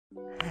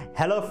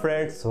Hello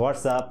friends,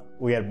 what's up?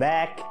 We are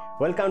back.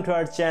 Welcome to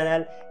our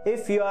channel.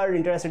 If you are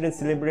interested in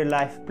celebrity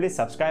life, please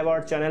subscribe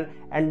our channel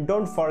and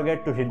don't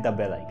forget to hit the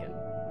bell icon.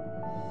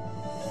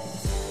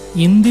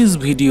 In this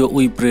video,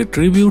 we pay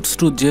tributes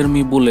to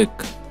Robbie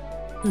Bulloch.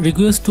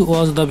 Request to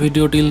watch the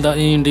video till the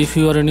end. If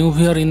you are a new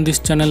viewer in this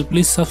channel,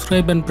 please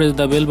subscribe and press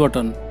the bell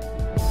button.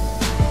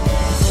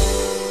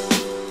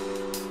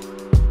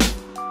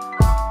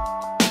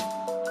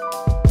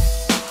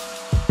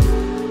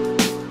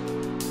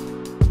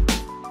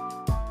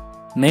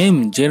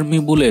 Name: Robbie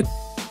Bulloch.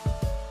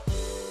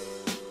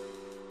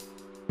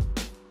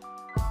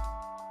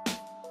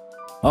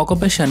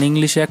 Occupation: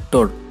 English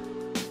actor.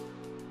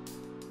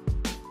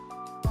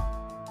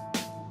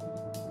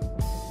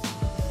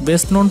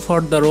 Best known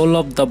for the role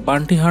of the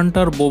bounty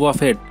hunter Boba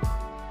Fett.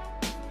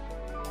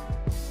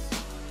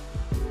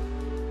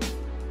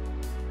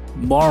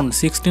 Born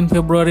 16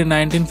 February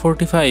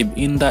 1945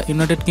 in the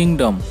United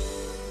Kingdom.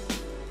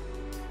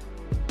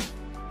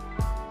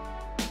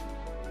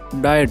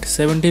 Died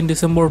 17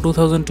 December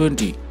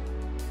 2020.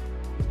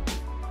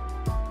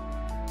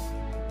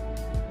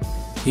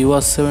 He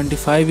was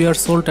 75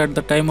 years old at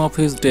the time of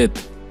his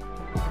death.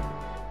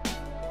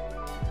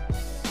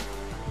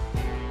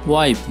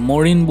 Wife: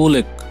 Maureen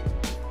Bulloch.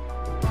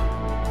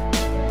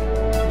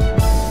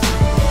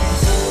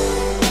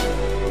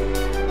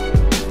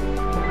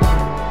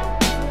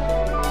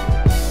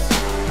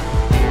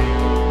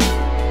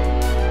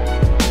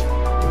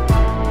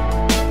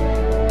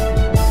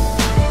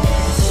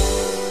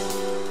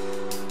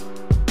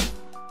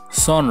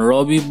 Son: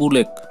 Robbie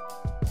Bulloch.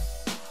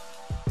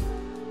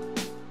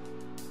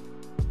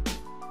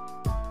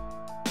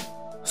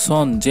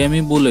 Son: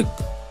 Robbie Bulloch.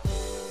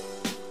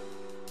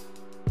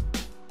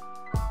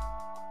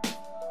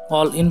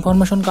 All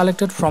information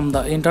collected from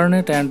the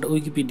internet and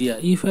Wikipedia.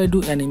 If I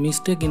do any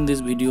mistake in this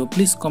video,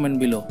 please comment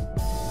below.